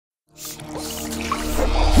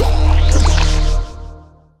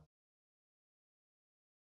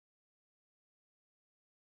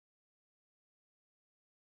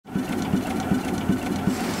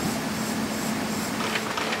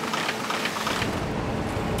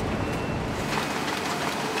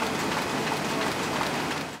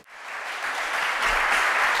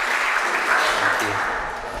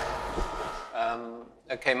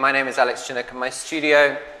Okay, my name is Chinneck, and my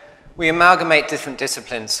studio, we amalgamate different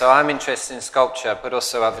disciplines. So I'm interested in sculpture, but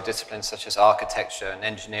also other disciplines such as architecture and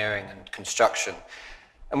engineering and construction.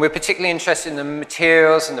 And we're particularly interested in the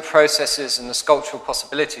materials and the processes and the sculptural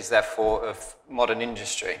possibilities, therefore, of modern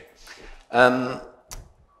industry. The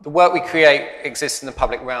work we create exists in the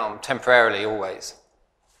public realm, temporarily, always.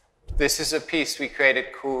 This is a piece we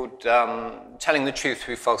created called Telling the Truth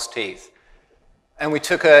Through False Teeth. And we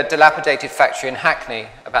took a dilapidated factory in Hackney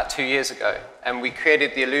about 2 years ago, and we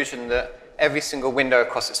created the illusion that every single window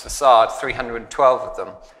across its facade, 312 of them,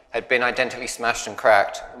 had been identically smashed and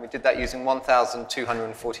cracked. And we did that using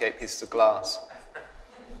 1,248 pieces of glass.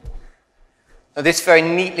 Now, this very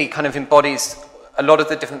neatly kind of embodies a lot of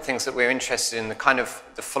the different things that we're interested in, the kind of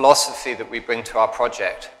the philosophy that we bring to our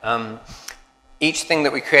project. Each thing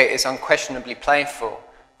that we create is unquestionably playful,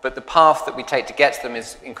 but the path that we take to get to them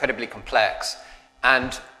is incredibly complex.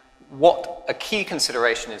 And what a key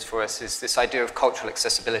consideration is for us is this idea of cultural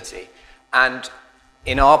accessibility. And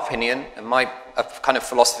in our opinion, and a kind of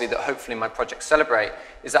philosophy that hopefully my projects celebrate,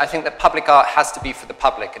 is that I think that public art has to be for the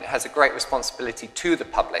public, and it has a great responsibility to the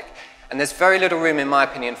public. And there's very little room, in my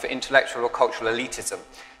opinion, for intellectual or cultural elitism.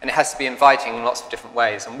 And it has to be inviting in lots of different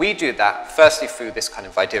ways. And we do that, firstly, through this kind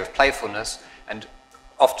of idea of playfulness and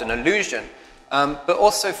often illusion, but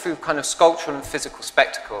also through kind of sculptural and physical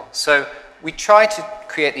spectacle. So we try to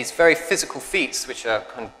create these very physical feats, which are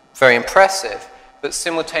kind of very impressive, but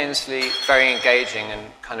simultaneously very engaging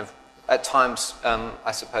and kind of, at times,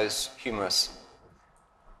 I suppose, humorous.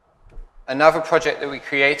 Another project that we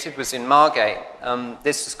created was in Margate.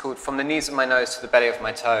 This is called From the Knees of My Nose to the Belly of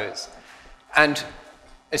My Toes. And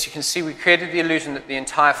as you can see, we created the illusion that the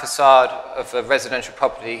entire facade of a residential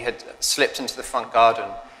property had slipped into the front garden.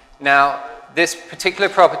 Now, this particular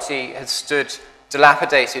property has stood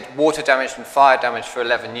dilapidated, water damaged and fire damaged for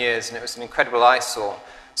 11 years, and it was an incredible eyesore.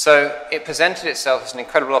 So it presented itself as an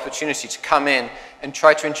incredible opportunity to come in and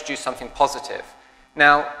try to introduce something positive.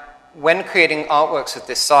 Now, when creating artworks of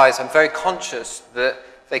this size, I'm very conscious that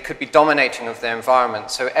they could be dominating of their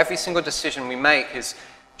environment. So every single decision we make is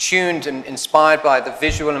tuned and inspired by the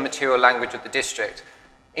visual and material language of the district.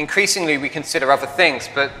 Increasingly, we consider other things,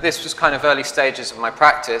 but this was kind of early stages of my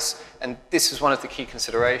practice, and this is one of the key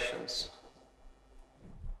considerations.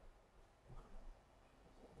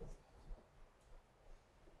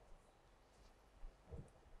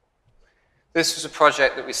 This was a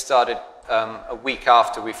project that we started a week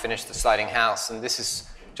after we finished the sliding house, and this is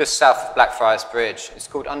just south of Blackfriars Bridge. It's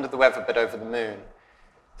called Under the Weather but Over the Moon.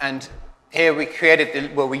 And here we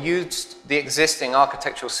created, we used the existing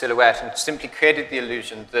architectural silhouette and simply created the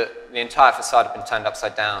illusion that the entire facade had been turned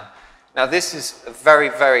upside down. Now, this is a very,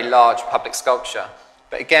 very large public sculpture.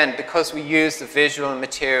 But again, because we use the visual and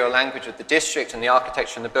material language of the district and the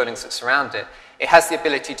architecture and the buildings that surround it, it has the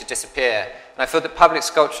ability to disappear. And I feel that public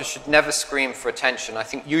sculpture should never scream for attention. I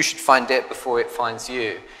think you should find it before it finds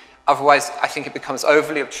you. Otherwise, I think it becomes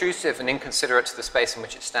overly obtrusive and inconsiderate to the space in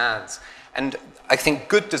which it stands. And I think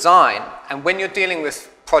good design, and when you're dealing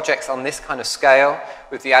with projects on this kind of scale,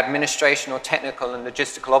 with the administration or technical and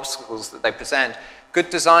logistical obstacles that they present, good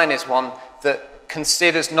design is one that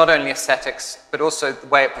considers not only aesthetics, but also the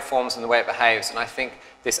way it performs and the way it behaves. And I think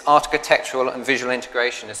this architectural and visual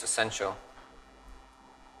integration is essential.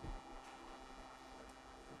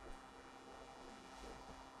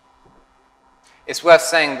 It's worth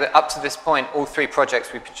saying that up to this point, all three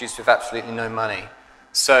projects we produced with absolutely no money.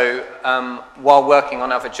 So while working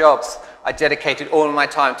on other jobs, I dedicated all of my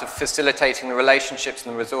time to facilitating the relationships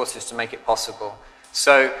and the resources to make it possible.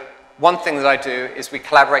 So one thing that I do is we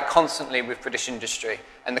collaborate constantly with British industry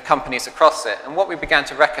and the companies across it. And what we began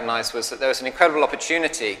to recognize was that there was an incredible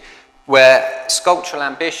opportunity where sculptural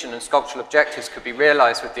ambition and sculptural objectives could be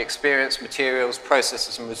realized with the experience, materials,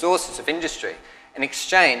 processes, and resources of industry. In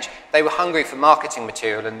exchange, they were hungry for marketing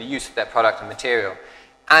material and the use of their product and material.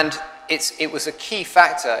 And it was a key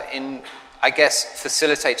factor in, I guess,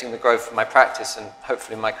 facilitating the growth of my practice and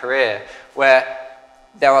hopefully my career, where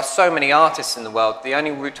there are so many artists in the world, the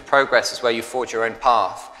only route to progress is where you forge your own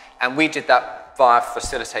path. And we did that via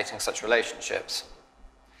facilitating such relationships.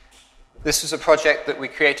 This was a project that we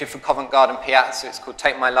created for Covent Garden Piazza. It's called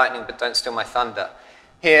Take My Lightning But Don't Steal My Thunder.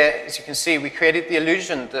 Here, as you can see, we created the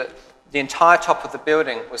illusion that the entire top of the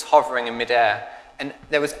building was hovering in midair, and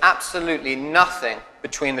there was absolutely nothing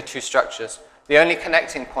between the two structures. The only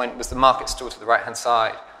connecting point was the market stall to the right-hand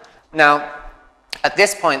side. Now, at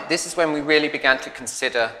this point, this is when we really began to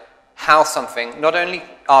consider how something not only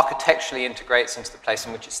architecturally integrates into the place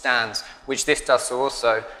in which it stands, which this does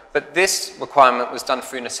also, but this requirement was done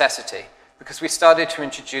through necessity, because we started to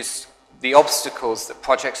introduce the obstacles that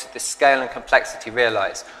projects of this scale and complexity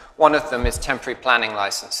realize. One of them is temporary planning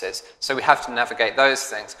licenses, so we have to navigate those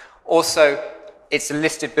things. Also, it's a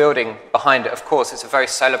listed building behind it, of course. It's a very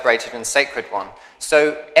celebrated and sacred one.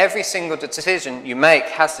 So every single decision you make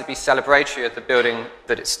has to be celebratory of the building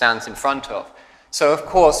that it stands in front of. So, of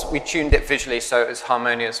course, we tuned it visually so it was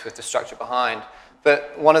harmonious with the structure behind.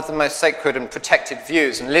 But one of the most sacred and protected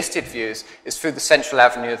views and listed views is through the central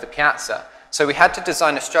avenue of the piazza. So we had to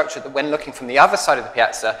design a structure that when looking from the other side of the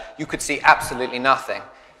piazza, you could see absolutely nothing.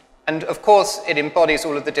 And of course, it embodies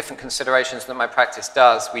all of the different considerations that my practice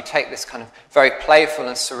does. We take this kind of very playful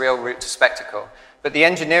and surreal route to spectacle. But the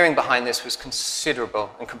engineering behind this was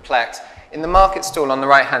considerable and complex. In the market stall on the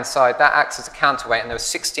right-hand side, that acts as a counterweight, and there were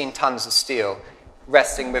 16 tons of steel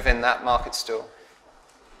resting within that market stall.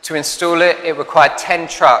 To install it, it required 10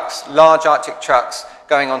 trucks, large Arctic trucks,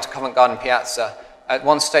 going onto Covent Garden Piazza. At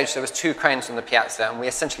one stage, there was 2 cranes on the piazza, and we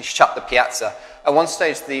essentially shut the piazza. At one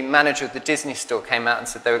stage, the manager of the Disney store came out and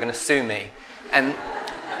said they were going to sue me. And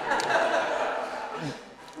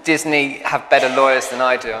Disney have better lawyers than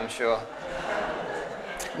I do, I'm sure.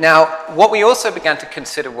 Now, what we also began to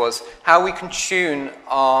consider was how we can tune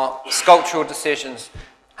our sculptural decisions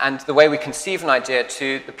and the way we conceive an idea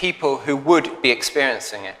to the people who would be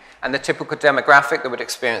experiencing it, and the typical demographic that would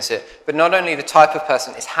experience it, but not only the type of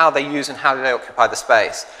person, it's how they use and how they occupy the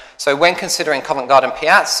space. So when considering Covent Garden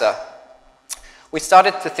Piazza, we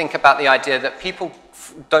started to think about the idea that people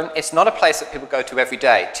it's not a place that people go to every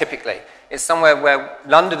day, typically. It's somewhere where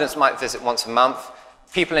Londoners might visit once a month,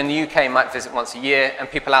 people in the UK might visit once a year, and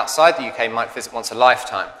people outside the UK might visit once a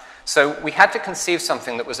lifetime. So we had to conceive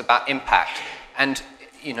something that was about impact. And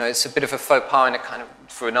you know, it's a bit of a faux pas and a kind of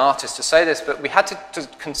for an artist to say this, but we had to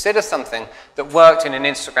consider something that worked in an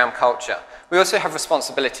Instagram culture. We also have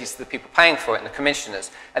responsibilities to the people paying for it and the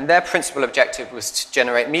commissioners, and their principal objective was to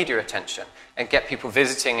generate media attention and get people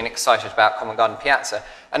visiting and excited about Covent Garden Piazza.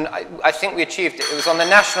 And I think we achieved it. It was on the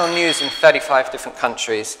national news in 35 different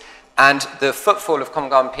countries, and the footfall of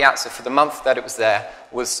Covent Garden Piazza for the month that it was there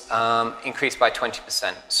was increased by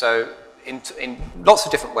 20%. So in lots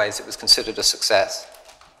of different ways, it was considered a success.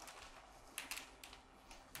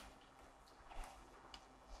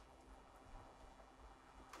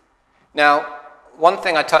 Now, one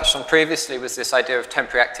thing I touched on previously was this idea of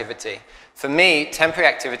temporary activity. For me, temporary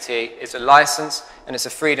activity is a license and it's a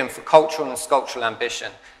freedom for cultural and sculptural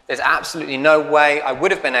ambition. There's absolutely no way I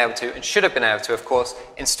would have been able to, and should have been able to, of course,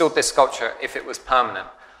 install this sculpture if it was permanent.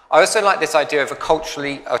 I also like this idea of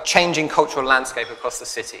a changing cultural landscape across the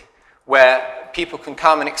city, where people can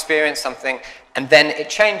come and experience something and then it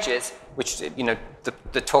changes, which, you know,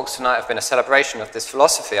 the talks tonight have been a celebration of this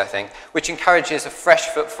philosophy, I think, which encourages a fresh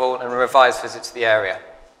footfall and a revised visit to the area.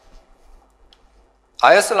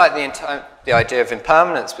 I also like the idea of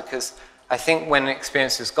impermanence, because I think when an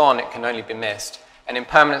experience is gone, it can only be missed. And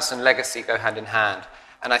impermanence and legacy go hand in hand.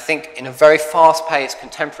 And I think in a very fast-paced,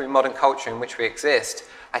 contemporary modern culture in which we exist,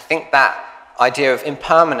 I think that idea of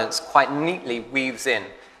impermanence quite neatly weaves in.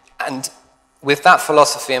 And with that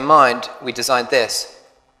philosophy in mind, we designed this.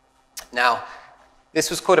 Now, this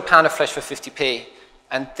was called a pound of flesh for 50p,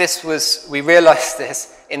 and we realized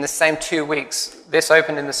this in the same 2 weeks. This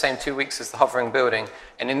opened in the same 2 weeks as the hovering building,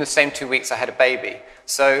 and in the same 2 weeks I had a baby.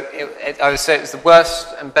 So I would say it was the worst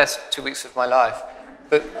and best 2 weeks of my life.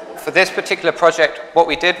 But for this particular project, what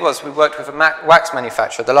we did was we worked with a wax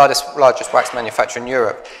manufacturer, the largest wax manufacturer in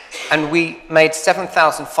Europe, and we made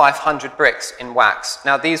 7,500 bricks in wax.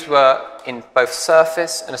 Now, these were in both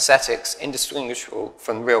surface and aesthetics, indistinguishable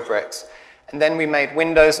from real bricks. And then we made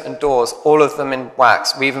windows and doors, all of them in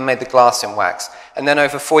wax. We even made the glass in wax. And then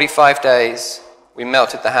over 45 days, we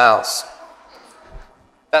melted the house.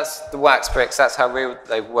 That's the wax bricks, that's how real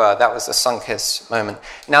they were. That was the sun-kissed moment.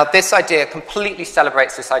 Now, this idea completely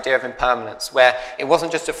celebrates this idea of impermanence, where it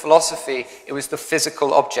wasn't just a philosophy, it was the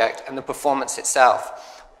physical object and the performance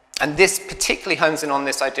itself. And this particularly hones in on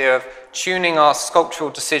this idea of tuning our sculptural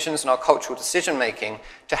decisions and our cultural decision-making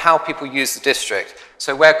to how people use the district.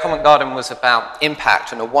 So where Covent Garden was about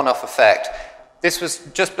impact and a one-off effect, this was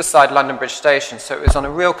just beside London Bridge Station, so it was on a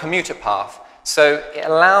real commuter path. So it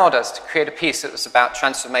allowed us to create a piece that was about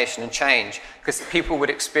transformation and change, because the people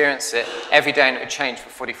would experience it every day and it would change for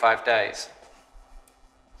 45 days.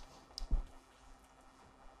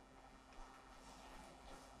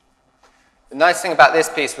 The nice thing about this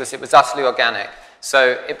piece was it was utterly organic,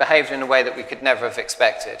 so it behaved in a way that we could never have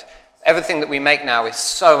expected. Everything that we make now is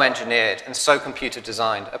so engineered and so computer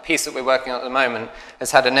designed. A piece that we're working on at the moment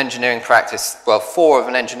has had an engineering practice, well, 4 of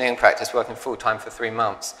an engineering practice working full-time for 3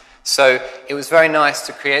 months. So it was very nice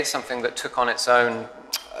to create something that took on its own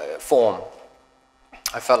form.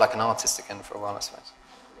 I felt like an artist again for a while, I suppose.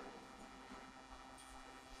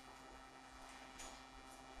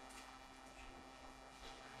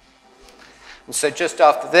 And so just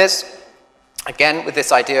after this, again, with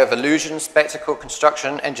this idea of illusion, spectacle,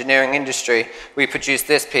 construction, engineering industry, we produced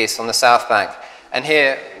this piece on the South Bank. And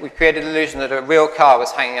here, we created an illusion that a real car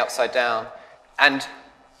was hanging upside down. And,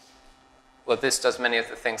 well, this does many of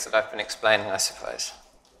the things that I've been explaining, I suppose.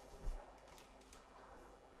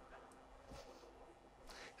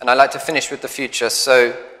 And I'd like to finish with the future.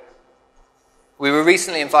 So, we were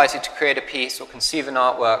recently invited to create a piece or conceive an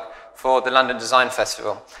artwork for the London Design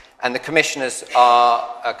Festival. And the commissioners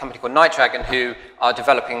are a company called Night Dragon, who are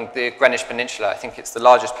developing the Greenwich Peninsula. I think it's the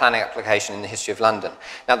largest planning application in the history of London.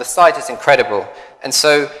 Now, the site is incredible. And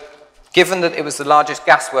so, given that it was the largest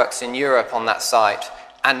gasworks in Europe on that site,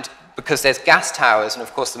 and because there's gas towers and,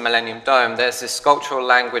 of course, the Millennium Dome, there's this sculptural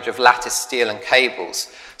language of lattice steel and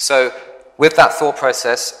cables. So, with that thought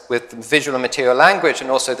process, with the visual and material language,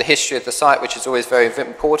 and also the history of the site, which is always very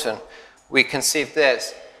important, we conceived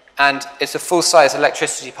this. And it's a full-size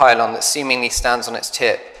electricity pylon that seemingly stands on its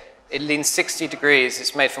tip. It leans 60 degrees.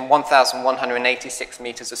 It's made from 1,186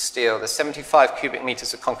 meters of steel. There's 75 cubic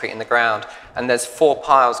meters of concrete in the ground. And there's 4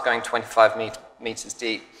 piles going 25 meters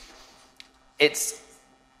deep. It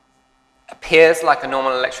appears like a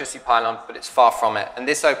normal electricity pylon, but it's far from it. And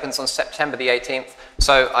this opens on September the 18th.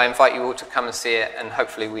 So I invite you all to come and see it, and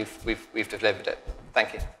hopefully we've delivered it.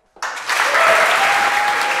 Thank you.